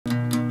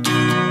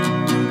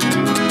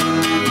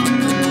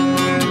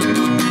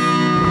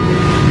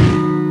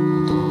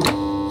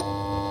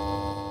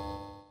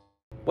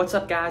What's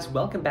up, guys?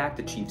 Welcome back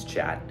to Chiefs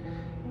Chat.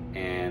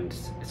 And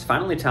it's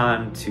finally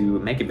time to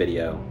make a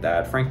video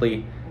that,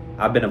 frankly,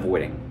 I've been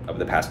avoiding over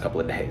the past couple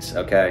of days,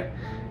 okay?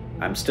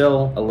 I'm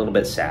still a little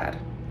bit sad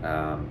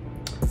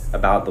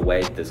about the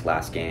way this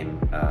last game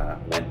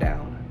went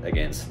down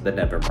against the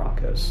Denver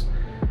Broncos.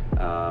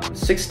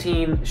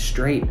 16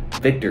 straight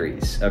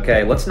victories,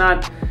 okay? Let's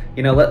not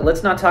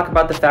talk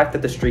about the fact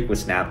that the streak was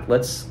snapped.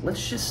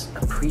 Let's just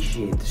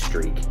appreciate the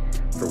streak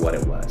for what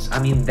it was.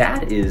 I mean,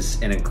 that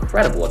is an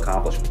incredible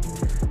accomplishment.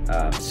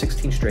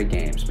 16 straight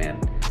games, man.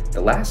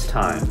 The last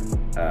time,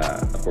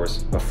 of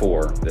course,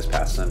 before this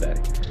past Sunday,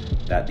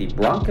 that the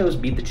Broncos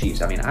beat the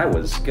Chiefs, I mean, how old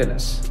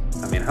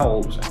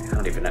was I? I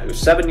don't even know. It was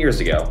 7 years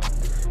ago.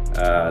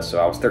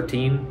 So I was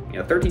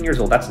 13. 13 years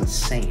old, that's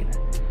insane.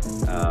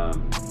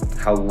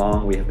 How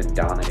long we have been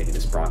dominating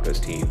this Broncos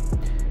team.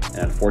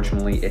 And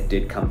unfortunately, it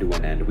did come to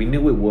an end. We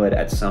knew it would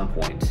at some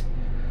point.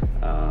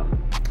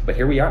 But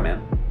here we are,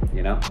 man.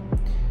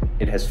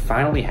 It has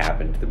finally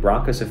happened. The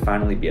Broncos have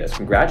finally beat us.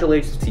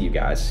 Congratulations to you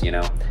guys.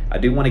 I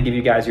do want to give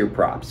you guys your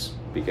props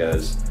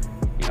because,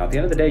 at the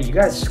end of the day, you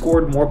guys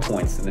scored more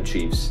points than the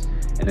Chiefs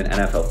in an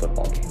NFL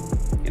football game.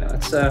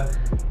 It's a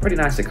pretty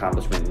nice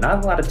accomplishment.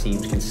 Not a lot of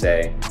teams can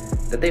say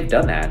that they've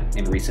done that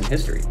in recent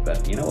history.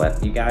 But you know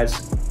what? You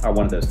guys are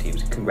one of those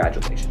teams.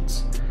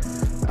 Congratulations.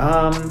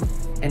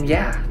 And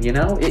yeah,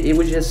 it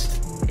was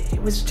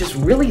just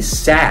really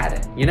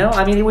sad.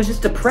 It was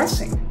just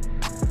depressing.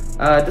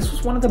 This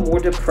was one of the more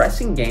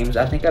depressing games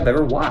I think I've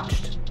ever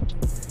watched.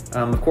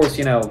 Of course,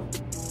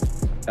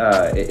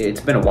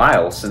 it's been a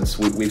while since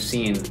we've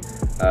seen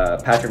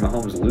Patrick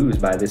Mahomes lose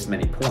by this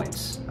many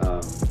points.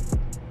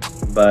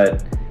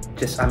 But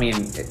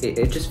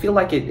it just felt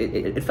like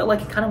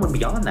it kind of went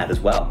beyond that as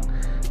well.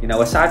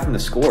 Aside from the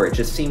score, it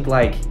just seemed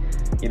like,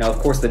 of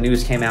course the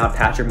news came out,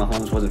 Patrick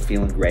Mahomes wasn't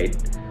feeling great.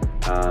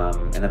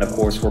 And then of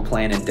course we're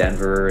playing in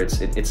Denver.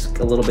 It's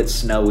a little bit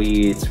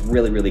snowy. It's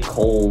really, really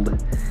cold.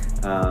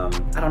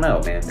 I don't know,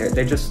 man.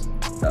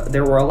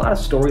 There were a lot of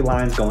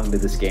storylines going into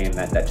this game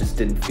that just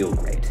didn't feel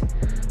great.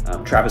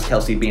 Travis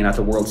Kelce being at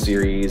the World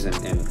Series and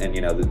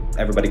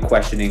everybody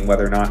questioning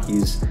whether or not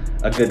he's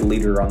a good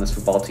leader on this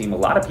football team. A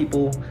lot of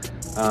people,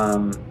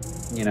 were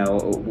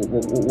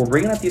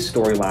bringing up these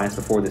storylines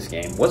before this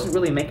game. Wasn't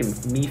really making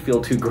me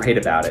feel too great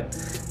about it.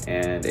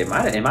 And it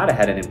might have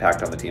had an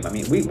impact on the team. I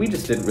mean, we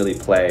just didn't really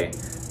play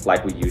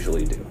like we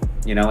usually do.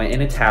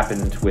 And it's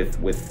happened with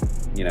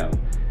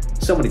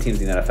so many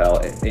teams in the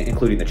NFL,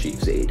 including the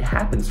Chiefs. It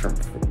happens from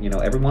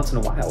every once in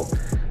a while.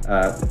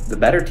 The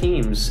better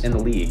teams in the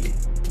league,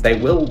 they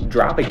will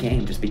drop a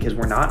game just because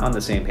we're not on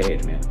the same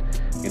page, man.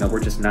 We're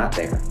just not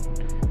there.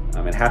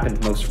 It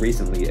happened most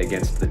recently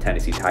against the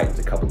Tennessee Titans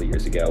a couple of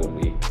years ago when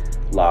we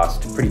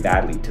lost pretty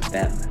badly to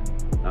them.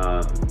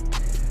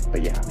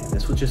 But yeah, man,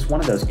 this was just one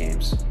of those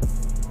games.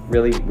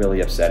 Really, really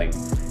upsetting.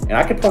 And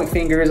I could point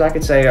fingers. I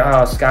could say,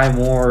 oh, Sky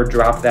Moore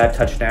dropped that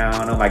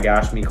touchdown. Oh my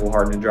gosh, Mecole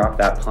Hardman dropped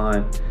that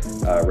punt.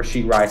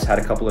 Rashid Rice had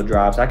a couple of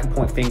drops. I could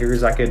point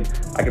fingers. I could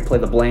play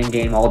the blame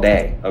game all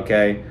day,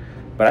 okay?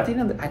 But at the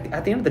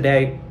end of the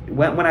day,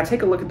 when I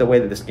take a look at the way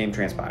that this game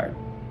transpired,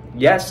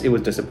 yes, it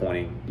was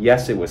disappointing.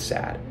 Yes, it was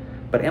sad.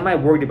 But am I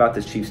worried about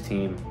this Chiefs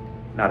team?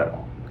 Not at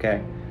all,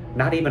 okay?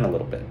 Not even a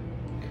little bit.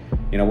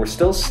 We're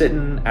still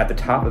sitting at the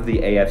top of the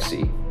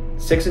AFC,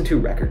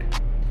 6-2 record.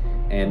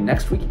 And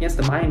next week against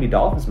the Miami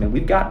Dolphins, man,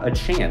 we've got a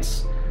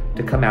chance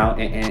to come out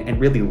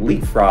and really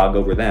leapfrog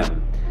over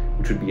them,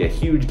 which would be a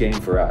huge game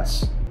for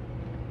us.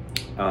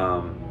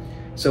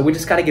 So we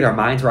just got to get our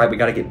minds right. We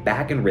got to get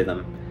back in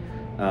rhythm.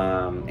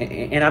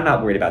 And I'm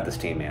not worried about this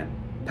team, man.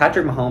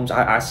 Patrick Mahomes,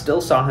 I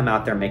still saw him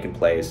out there making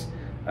plays.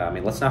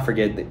 Let's not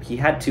forget that he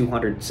had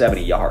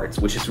 270 yards,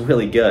 which is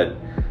really good.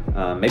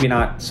 Maybe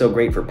not so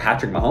great for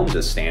Patrick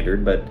Mahomes'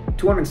 standard, but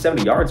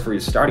 270 yards for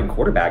his starting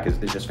quarterback is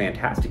just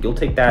fantastic. You'll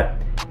take that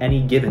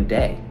any given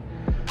day.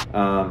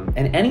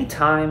 And any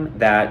time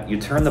that you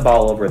turn the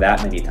ball over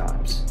that many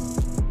times,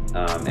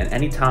 and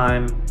any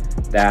time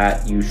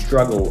that you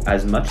struggle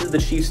as much as the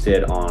Chiefs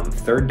did on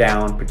third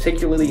down,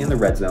 particularly in the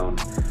red zone,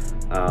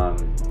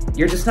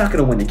 you're just not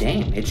going to win the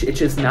game. It's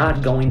just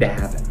not going to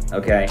happen,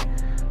 okay?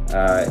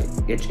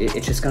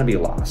 It's just going to be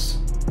a loss.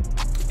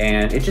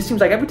 And it just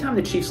seems like every time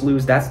the Chiefs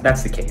lose, that's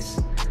the case.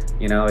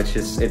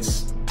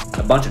 It's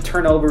a bunch of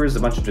turnovers, a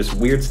bunch of just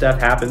weird stuff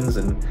happens,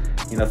 and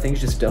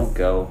things just don't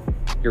go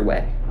your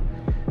way.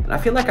 And I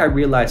feel like I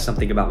realized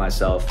something about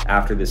myself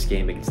after this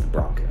game against the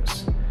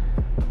Broncos.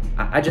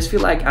 I just feel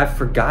like I've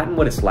forgotten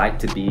what it's like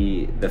to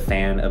be the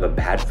fan of a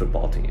bad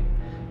football team.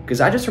 Because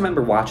I just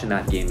remember watching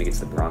that game against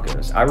the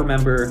Broncos. I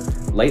remember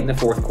late in the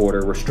fourth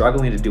quarter, we're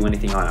struggling to do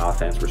anything on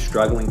offense. We're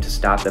struggling to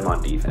stop them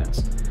on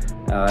defense.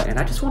 And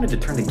I just wanted to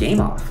turn the game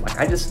off. Like,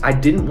 I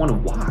didn't want to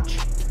watch.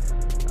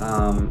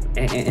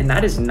 And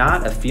that is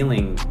not a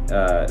feeling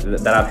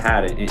that I've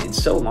had in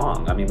so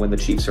long. I mean, when the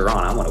Chiefs are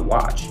on, I want to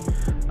watch.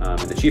 And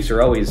the Chiefs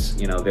are always,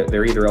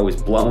 they're either always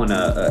blowing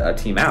a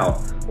team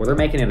out or they're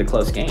making it a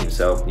close game.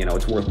 So,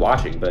 it's worth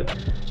watching. But,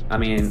 I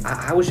mean,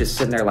 I was just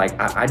sitting there like,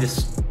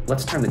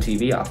 let's turn the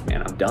TV off,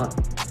 man. I'm done.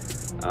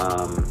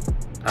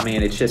 I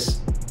mean,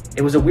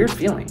 it was a weird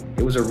feeling.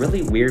 It was a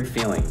really weird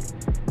feeling.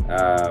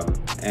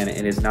 And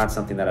it is not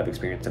something that I've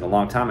experienced in a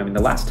long time. I mean,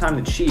 the last time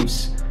the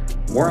Chiefs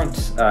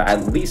weren't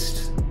at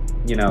least,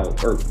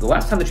 or the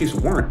last time the Chiefs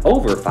weren't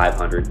over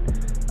 500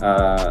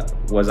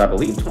 was, I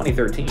believe,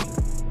 2013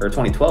 or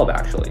 2012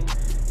 actually.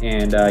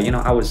 And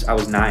I was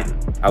 9.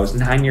 I was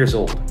 9 years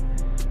old.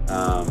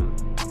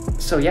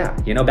 So yeah,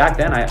 back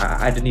then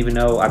I didn't even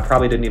know. I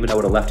probably didn't even know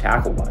what a left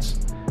tackle was.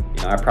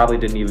 I probably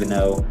didn't even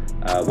know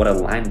what a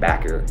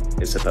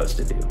linebacker is supposed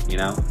to do.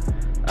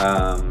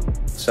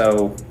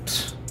 So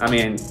I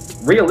mean,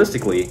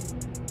 realistically,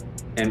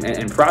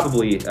 and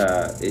probably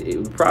it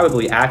would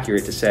probably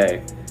accurate to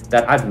say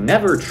that I've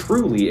never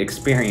truly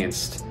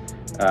experienced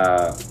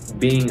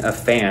being a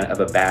fan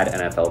of a bad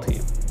NFL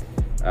team.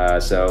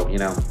 So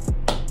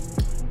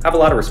I have a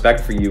lot of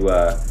respect for you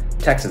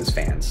Texans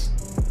fans,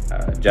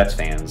 Jets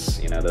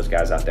fans, those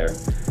guys out there.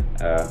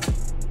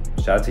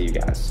 Shout out to you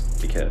guys,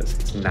 because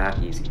it's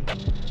not easy.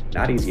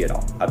 Not easy at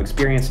all. I've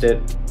experienced it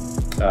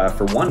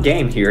for one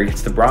game here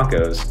against the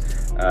Broncos,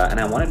 and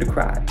I wanted to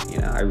cry.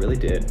 I really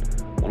did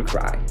want to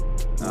cry.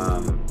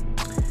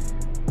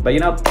 But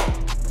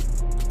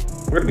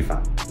we're gonna be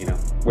fine.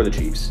 We're the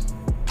Chiefs.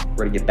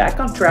 We're gonna get back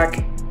on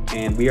track,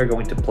 and we are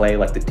going to play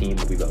like the team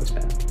that we've always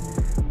been.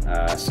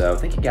 So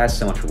thank you guys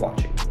so much for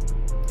watching.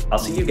 I'll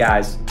see you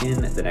guys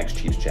in the next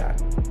Chiefs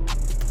chat.